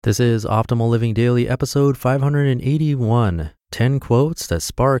This is Optimal Living Daily, episode 581, 10 Quotes That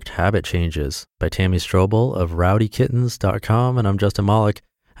Sparked Habit Changes by Tammy Strobel of rowdykittens.com, and I'm Justin Malik.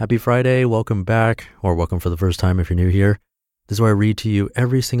 Happy Friday, welcome back, or welcome for the first time if you're new here. This is where I read to you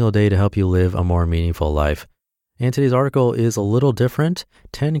every single day to help you live a more meaningful life. And today's article is a little different,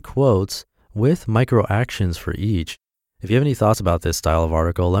 10 quotes with micro actions for each. If you have any thoughts about this style of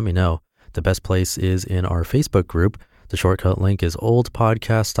article, let me know. The best place is in our Facebook group. The shortcut link is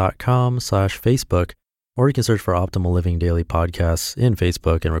oldpodcast.com/Facebook, or you can search for Optimal Living Daily Podcasts in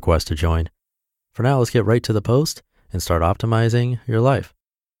Facebook and request to join. For now, let's get right to the post and start optimizing your life.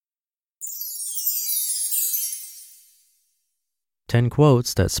 10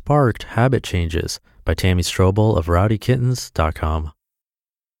 Quotes That Sparked Habit Changes by Tammy Strobel of rowdykittens.com.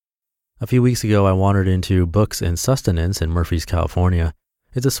 A few weeks ago, I wandered into Books and Sustenance in Murphy's, California.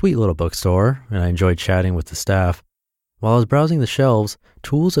 It's a sweet little bookstore, and I enjoyed chatting with the staff. While I was browsing the shelves,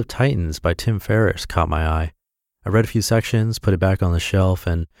 Tools of Titans by Tim Ferriss caught my eye. I read a few sections, put it back on the shelf,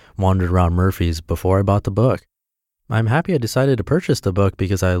 and wandered around Murphy's before I bought the book. I'm happy I decided to purchase the book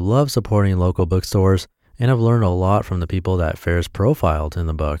because I love supporting local bookstores, and I've learned a lot from the people that Ferriss profiled in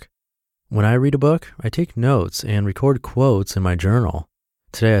the book. When I read a book, I take notes and record quotes in my journal.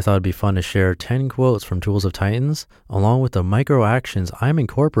 Today I thought it'd be fun to share 10 quotes from Tools of Titans, along with the micro actions I'm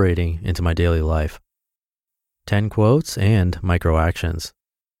incorporating into my daily life. 10 quotes and micro actions.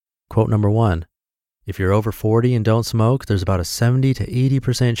 Quote number 1. If you're over 40 and don't smoke, there's about a 70 to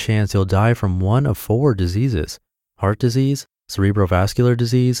 80% chance you'll die from one of 4 diseases: heart disease, cerebrovascular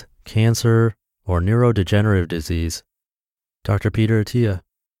disease, cancer, or neurodegenerative disease. Dr. Peter Attia.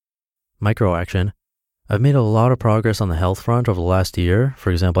 Micro action. I've made a lot of progress on the health front over the last year.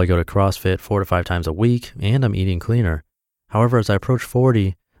 For example, I go to CrossFit 4 to 5 times a week, and I'm eating cleaner. However, as I approach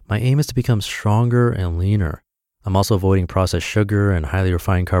 40, my aim is to become stronger and leaner. I'm also avoiding processed sugar and highly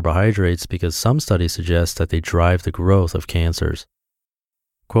refined carbohydrates because some studies suggest that they drive the growth of cancers.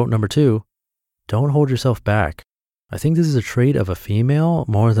 Quote number 2, don't hold yourself back. I think this is a trait of a female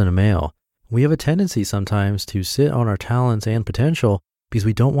more than a male. We have a tendency sometimes to sit on our talents and potential because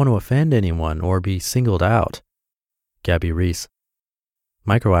we don't want to offend anyone or be singled out. Gabby Reese.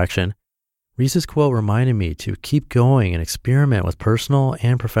 Microaction. Reese's quote reminded me to keep going and experiment with personal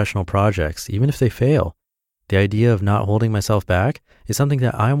and professional projects, even if they fail. The idea of not holding myself back is something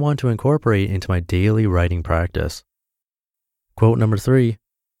that I want to incorporate into my daily writing practice. Quote number 3,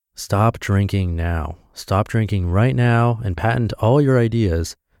 stop drinking now. Stop drinking right now and patent all your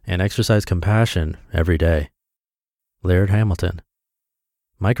ideas and exercise compassion every day. Laird Hamilton.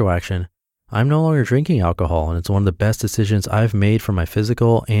 Microaction. I'm no longer drinking alcohol, and it's one of the best decisions I've made for my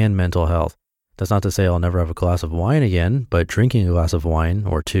physical and mental health. That's not to say I'll never have a glass of wine again, but drinking a glass of wine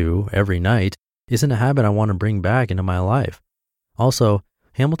or 2 every night isn't a habit I want to bring back into my life. Also,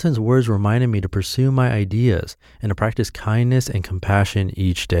 Hamilton's words reminded me to pursue my ideas and to practice kindness and compassion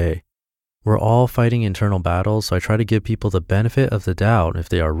each day. We're all fighting internal battles, so I try to give people the benefit of the doubt if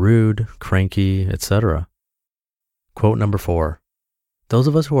they are rude, cranky, etc. Quote number 4. Those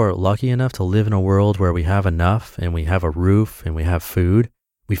of us who are lucky enough to live in a world where we have enough and we have a roof and we have food,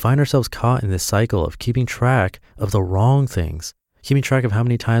 we find ourselves caught in this cycle of keeping track of the wrong things, keeping track of how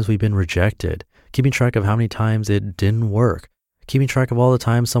many times we've been rejected, keeping track of how many times it didn't work, keeping track of all the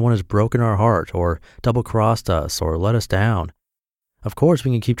times someone has broken our heart or double-crossed us or let us down. Of course,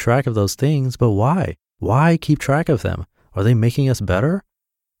 we can keep track of those things, but why? Why keep track of them? Are they making us better?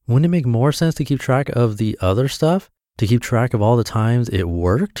 Wouldn't it make more sense to keep track of the other stuff? To keep track of all the times it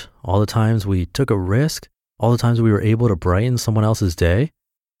worked, all the times we took a risk, all the times we were able to brighten someone else's day?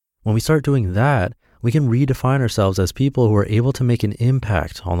 When we start doing that, we can redefine ourselves as people who are able to make an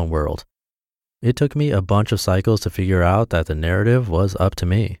impact on the world. It took me a bunch of cycles to figure out that the narrative was up to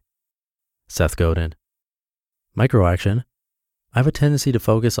me. Seth Godin. Microaction. I have a tendency to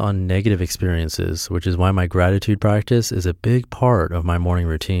focus on negative experiences, which is why my gratitude practice is a big part of my morning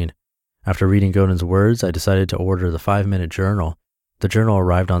routine. After reading Godin's words, I decided to order the 5-minute journal. The journal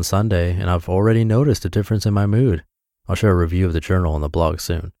arrived on Sunday, and I've already noticed a difference in my mood. I'll share a review of the journal on the blog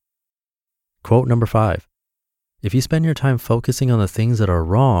soon. Quote number 5. If you spend your time focusing on the things that are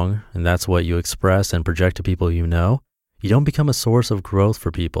wrong, and that's what you express and project to people you know, you don't become a source of growth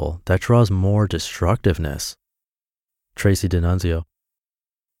for people. That draws more destructiveness. Tracy D'Annunzio.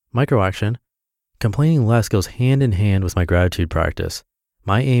 Microaction. Complaining less goes hand in hand with my gratitude practice.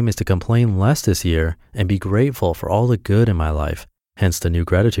 My aim is to complain less this year and be grateful for all the good in my life, hence the new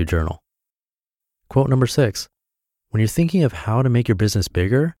gratitude journal. Quote number 6. When you're thinking of how to make your business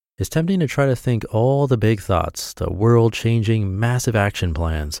bigger, it's tempting to try to think all the big thoughts, the world-changing, massive action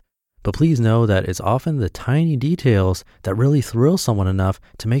plans. But please know that it's often the tiny details that really thrill someone enough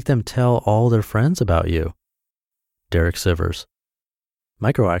to make them tell all their friends about you. Derek Sivers.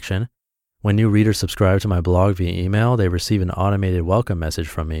 Microaction. When new readers subscribe to my blog via email, they receive an automated welcome message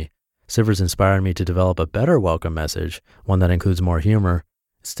from me. Sivers inspired me to develop a better welcome message, one that includes more humor.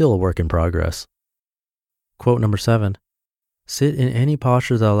 It's still a work in progress. Quote number 7. Sit in any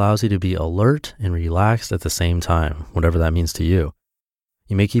posture that allows you to be alert and relaxed at the same time, whatever that means to you.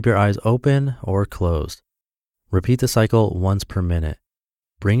 You may keep your eyes open or closed. Repeat the cycle once per minute.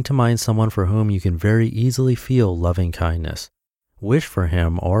 Bring to mind someone for whom you can very easily feel loving kindness. Wish for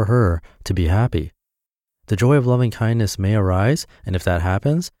him or her to be happy. The joy of loving kindness may arise, and if that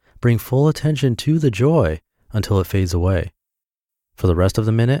happens, bring full attention to the joy until it fades away. For the rest of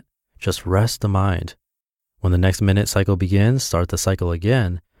the minute, just rest the mind. When the next minute cycle begins, start the cycle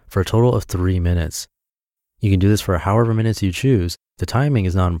again for a total of 3 minutes. You can do this for however minutes you choose. The timing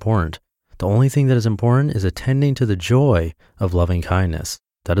is not important. The only thing that is important is attending to the joy of loving kindness.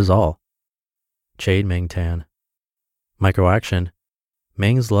 That is all. Chade Meng Tan. Microaction.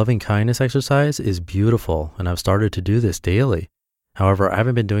 Meng's loving kindness exercise is beautiful, and I've started to do this daily. However, I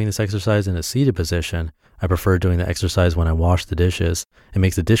haven't been doing this exercise in a seated position. I prefer doing the exercise when I wash the dishes. It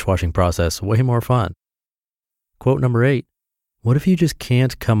makes the dishwashing process way more fun. Quote number 8. What if you just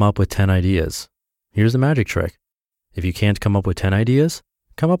can't come up with 10 ideas? Here's the magic trick. If you can't come up with 10 ideas,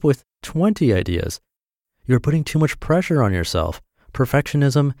 come up with 20 ideas. You're putting too much pressure on yourself.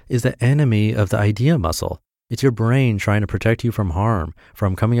 Perfectionism is the enemy of the idea muscle. It's your brain trying to protect you from harm,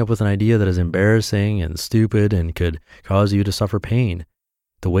 from coming up with an idea that is embarrassing and stupid and could cause you to suffer pain.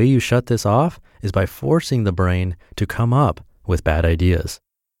 The way you shut this off is by forcing the brain to come up with bad ideas.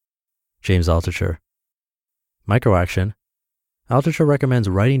 James Altucher. Microaction. Altucher recommends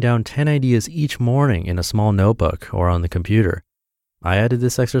writing down 10 ideas each morning in a small notebook or on the computer. I added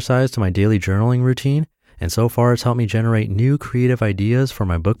this exercise to my daily journaling routine, and so far it's helped me generate new creative ideas for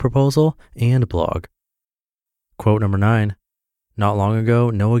my book proposal and blog. Quote number 9. Not long ago,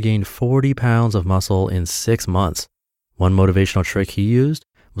 Noah gained 40 pounds of muscle in 6 months. One motivational trick he used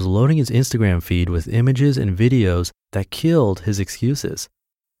was loading his Instagram feed with images and videos that killed his excuses.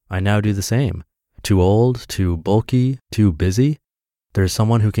 I now do the same. Too old, too bulky, too busy. There's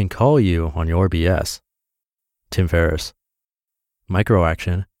someone who can call you on your BS. Tim Ferriss.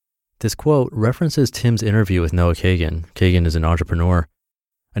 Microaction. This quote references Tim's interview with Noah Kagan. Kagan is an entrepreneur.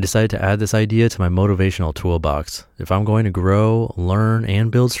 I decided to add this idea to my motivational toolbox. If I'm going to grow, learn,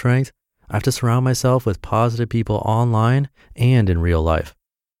 and build strength, I have to surround myself with positive people online and in real life.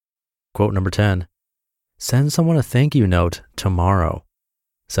 Quote number 10. Send someone a thank you note tomorrow.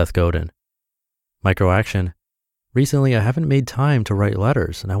 Seth Godin. Microaction. Recently, I haven't made time to write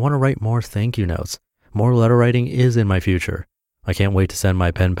letters, and I want to write more thank you notes. More letter writing is in my future. I can't wait to send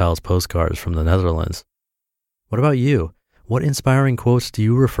my pen pals postcards from the Netherlands. What about you? What inspiring quotes do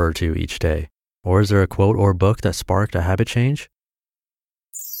you refer to each day? Or is there a quote or book that sparked a habit change?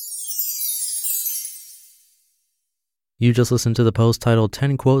 You just listened to the post titled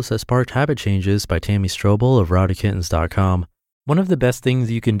 10 Quotes That Sparked Habit Changes by Tammy Strobel of RowdyKittens.com. One of the best things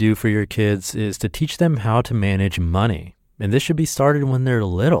you can do for your kids is to teach them how to manage money. And this should be started when they're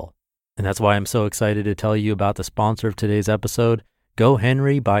little. And that's why I'm so excited to tell you about the sponsor of today's episode,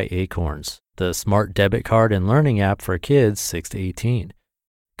 GoHenry by Acorns, the smart debit card and learning app for kids 6 to 18.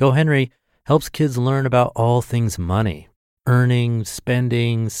 GoHenry helps kids learn about all things money, earning,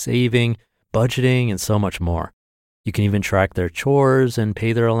 spending, saving, budgeting, and so much more. You can even track their chores and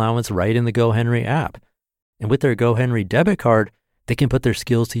pay their allowance right in the GoHenry app. And with their GoHenry debit card, they can put their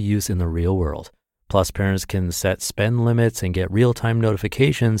skills to use in the real world. Plus, parents can set spend limits and get real-time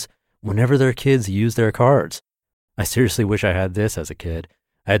notifications whenever their kids use their cards. I seriously wish I had this as a kid.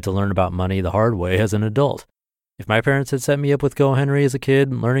 I had to learn about money the hard way as an adult. If my parents had set me up with GoHenry as a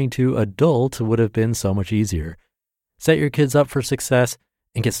kid, learning to adult would have been so much easier. Set your kids up for success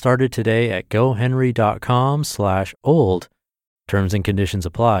and get started today at gohenry.com/old. Terms and conditions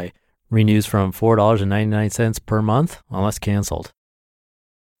apply. Renews from $4.99 per month unless canceled.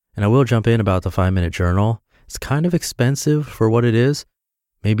 And I will jump in about the 5-minute journal. It's kind of expensive for what it is.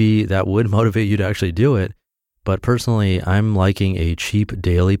 Maybe that would motivate you to actually do it. But personally, I'm liking a cheap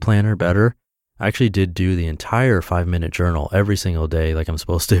daily planner better. I actually did do the entire 5-minute journal every single day like I'm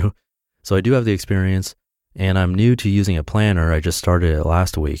supposed to. So I do have the experience, and I'm new to using a planner. I just started it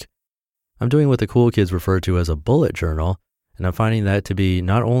last week. I'm doing what the cool kids refer to as a bullet journal, and I'm finding that to be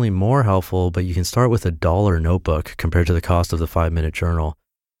not only more helpful, but you can start with a $1 notebook compared to the cost of the 5-minute journal.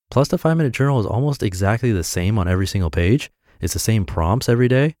 Plus, the 5-minute journal is almost exactly the same on every single page. It's the same prompts every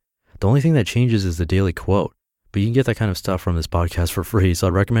day. The only thing that changes is the daily quote. but you can get that kind of stuff from this podcast for free, so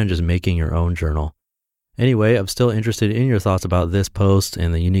I'd recommend just making your own journal. Anyway, I'm still interested in your thoughts about this post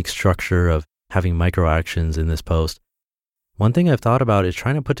and the unique structure of having micro actions in this post. One thing I've thought about is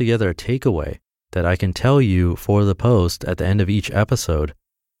trying to put together a takeaway that I can tell you for the post at the end of each episode.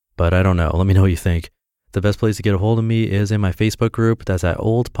 But I don't know. Let me know what you think. The best place to get a hold of me is in my Facebook group. That's at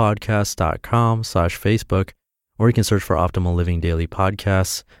oldpodcast.com/Facebook, or you can search for Optimal Living Daily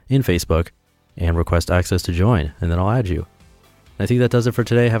Podcasts in Facebook and request access to join, and then I'll add you. I think that does it for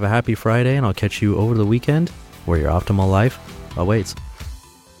today. Have a happy Friday, and I'll catch you over the weekend where your optimal life awaits.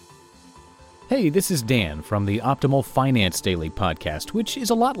 Hey, this is Dan from the Optimal Finance Daily Podcast, which is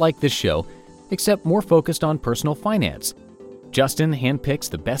a lot like this show, except more focused on personal finance. Justin handpicks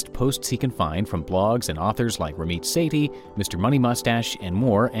the best posts he can find from blogs and authors like Ramit Sethi, Mr. Money Mustache, and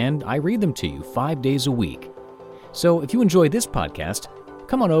more, and I read them to you 5 days a week. So if you enjoy this podcast,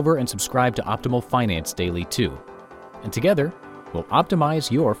 come on over and subscribe to Optimal Finance Daily too. And together, we'll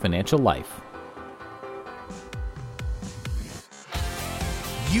optimize your financial life.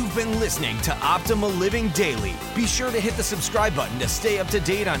 You've been listening to Optimal Living Daily. Be sure to hit the subscribe button to stay up to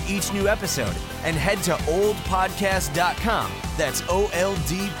date on each new episode, and head to oldpodcast.com. That's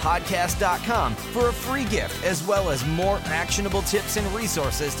OLDpodcast.com for a free gift, as well as more actionable tips and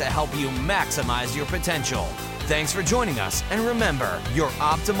resources to help you maximize your potential. Thanks for joining us, and remember, your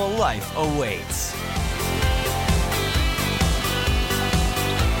optimal life awaits.